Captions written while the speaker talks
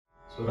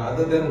So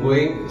rather than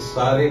going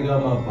sa re ga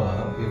ma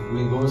pa, if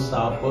we go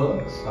sa pa,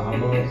 sa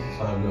ma,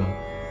 sa ga,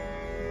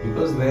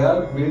 because they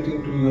are built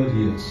into your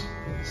ears.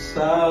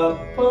 Sa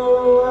pa.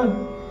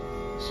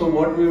 So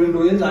what we will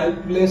do is I'll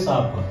play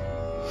sa pa.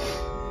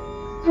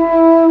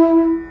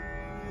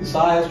 The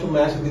sa has to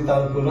match the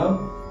tanpura.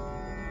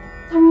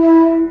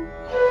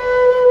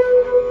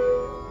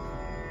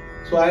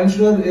 So I am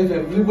sure if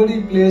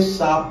everybody plays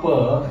sa pa,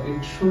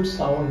 it should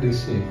sound the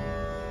same.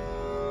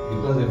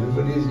 Because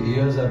everybody's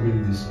ears are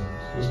built the same.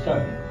 So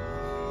start.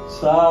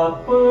 Sa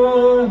pa.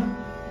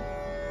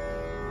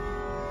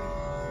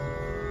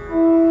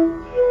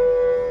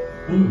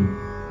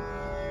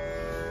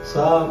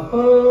 Sa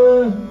pa.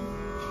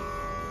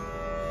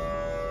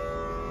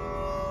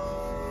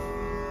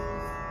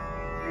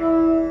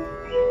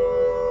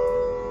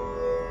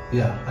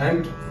 Yeah,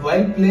 and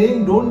while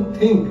playing, don't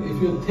think.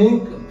 If you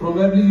think,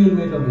 probably you'll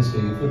make a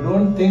mistake. If you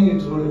don't think,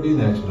 it's going to be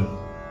natural.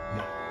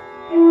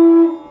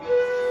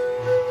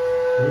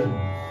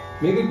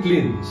 Make it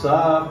clean.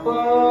 Sa pa.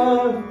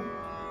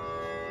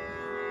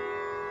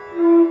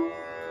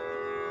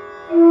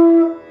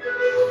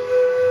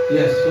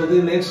 Yes, so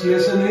the next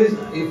lesson is,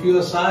 if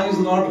your sa is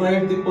not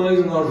right, the pa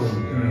is not going to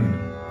be right.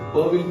 The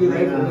pa will be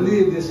right only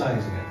if the sa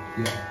is right.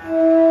 Yeah.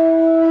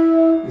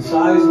 The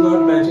sa is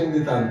not matching the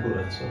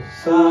tanpura. So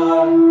sa,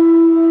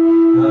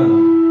 pa.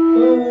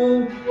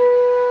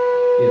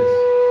 Yes.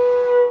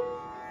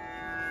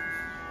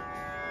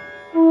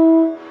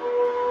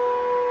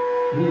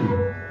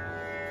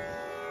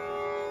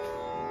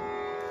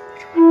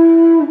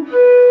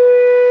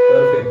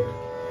 Perfect.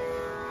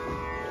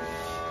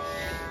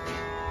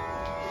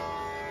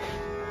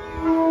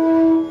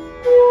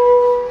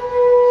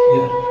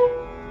 Yeah.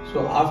 So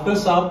after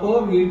sa pa,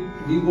 we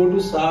go to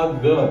sa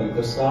ga,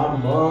 because sa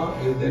ma,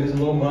 if there is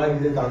no ma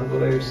in the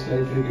tanpura, it's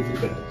slightly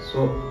difficult.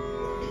 So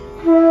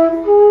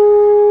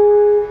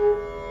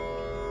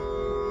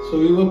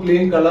we were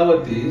playing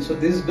Kalavati. So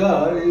this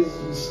ga is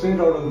straight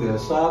out of there.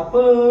 Sa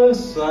pa,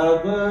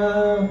 sa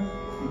ga.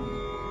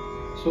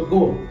 So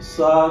go.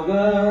 Sa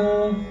ga.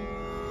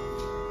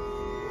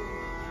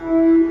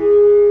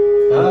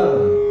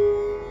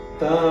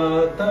 Ta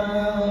ta.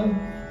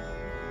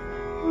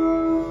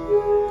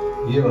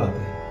 ये बात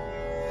है.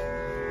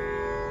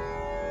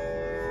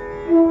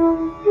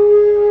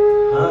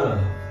 हाँ,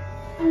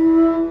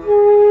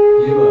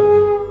 ये बात है.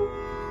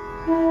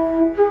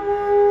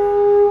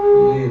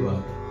 ये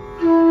बात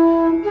है.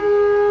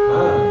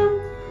 हाँ.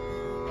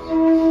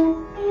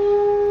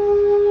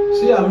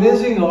 See,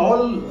 amazing.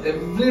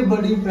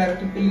 Everybody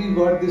practically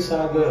got the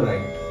saga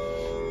right.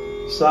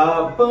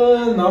 Sa pa.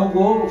 Now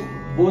go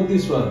both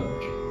this one.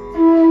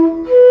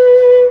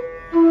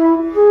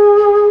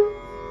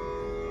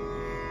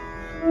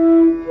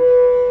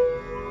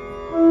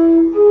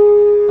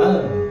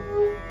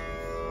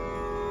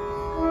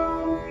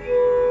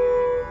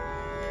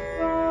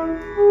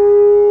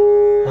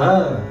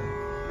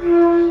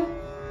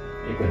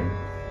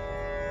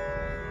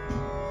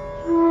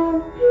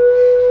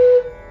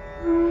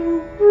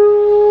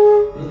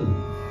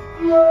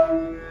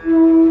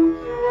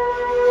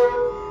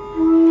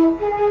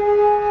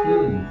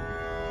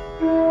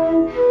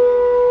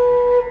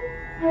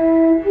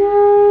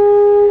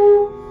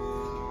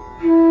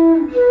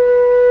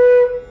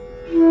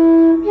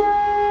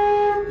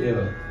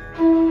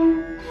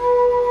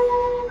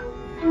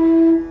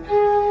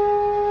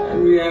 And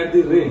we add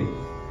the ring.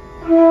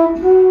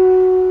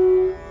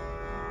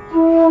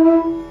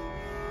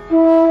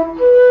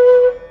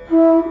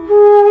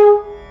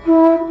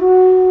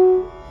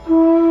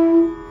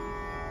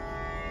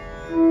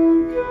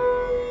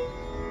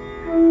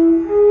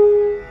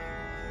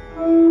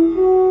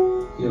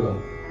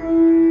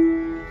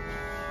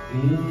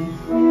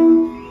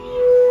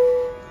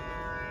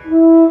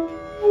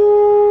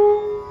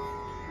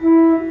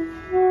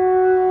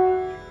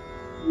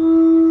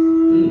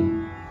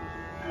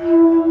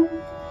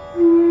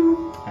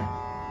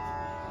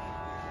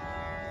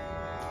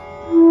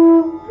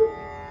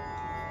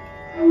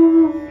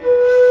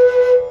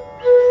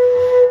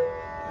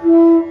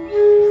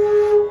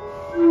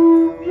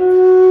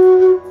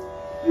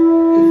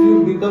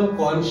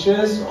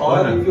 Conscious,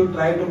 or if you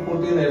try to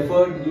put in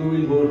effort, you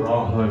will go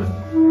wrong.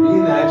 Be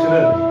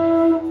natural.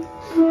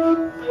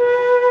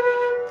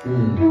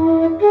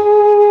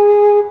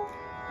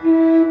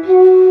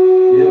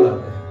 ये बात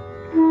है.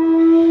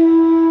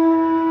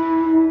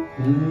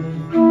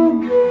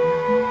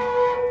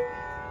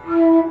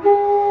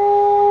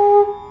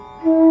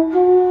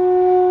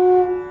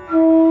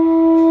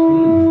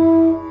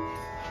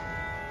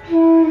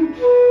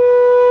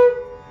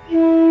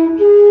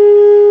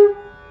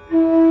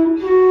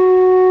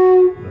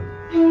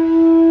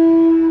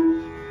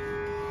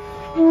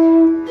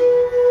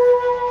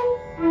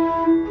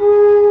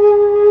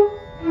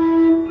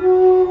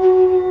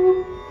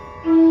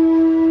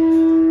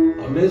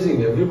 Amazing,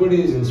 everybody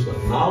is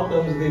inspired. Now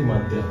comes the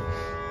Madhya.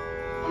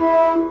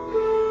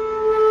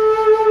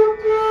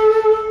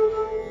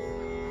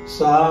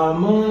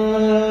 Sama,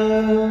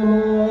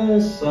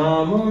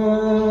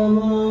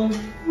 sama,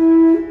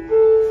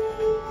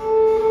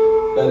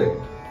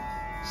 Correct.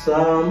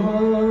 Sama.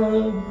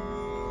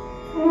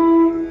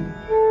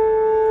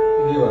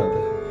 ये बात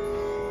है.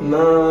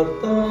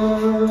 नाता.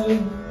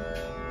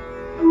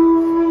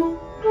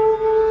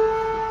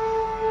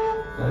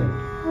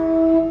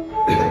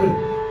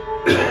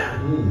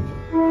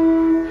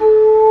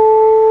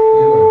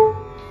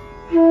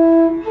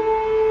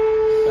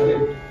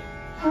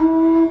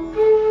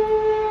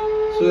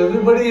 So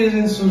everybody is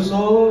in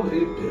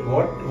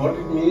what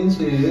it means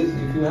is,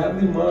 if you have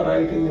the ma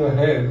right in your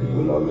head, you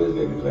will always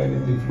get it right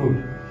in the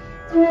flute.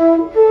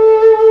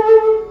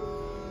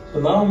 So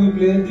now we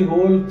play the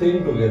whole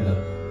thing together.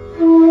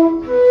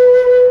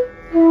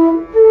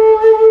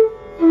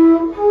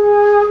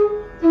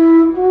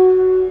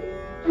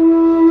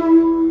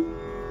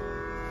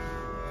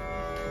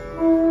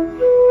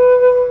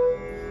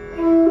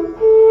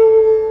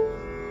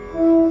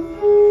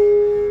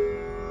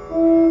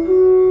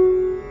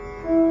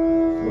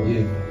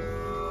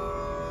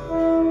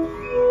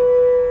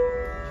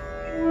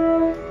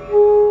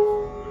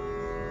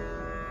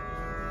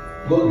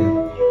 Go again.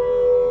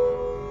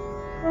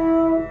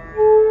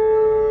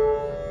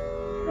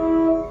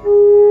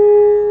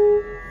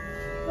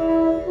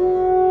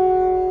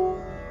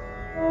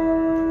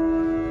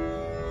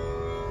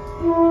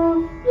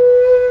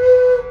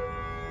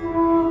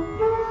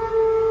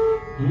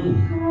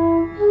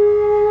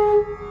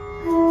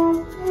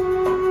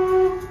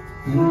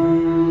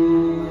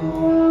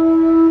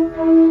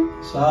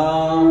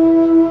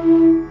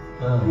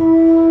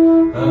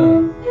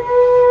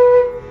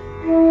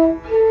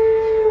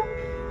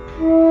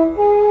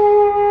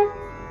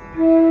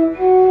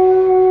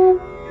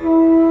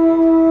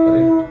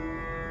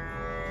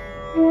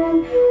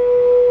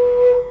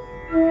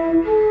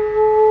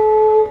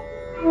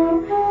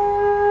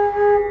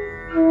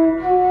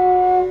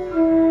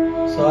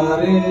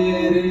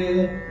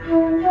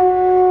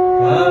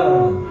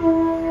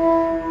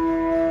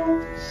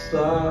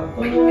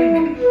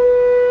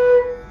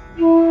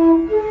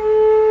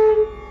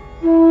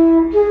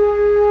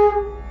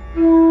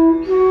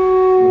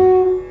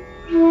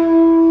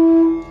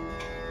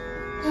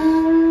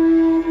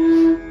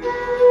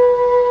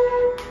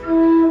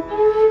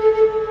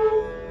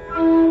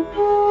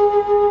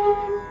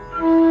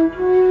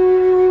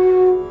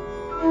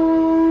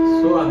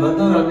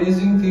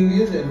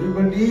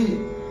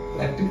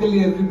 Practically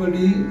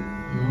everybody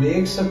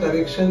makes a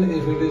correction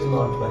if it is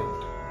not right,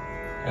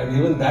 and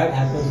even that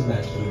happens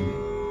naturally.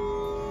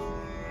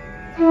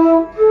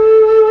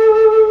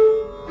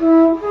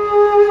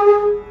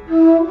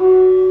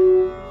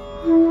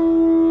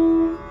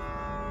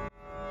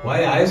 Why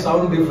I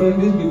sound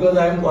different is because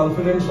I am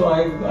confident, so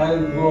I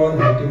go on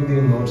hitting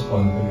the notes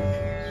confidently.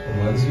 So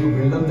once you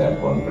build up that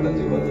confidence,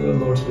 even your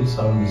notes will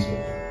sound the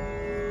same.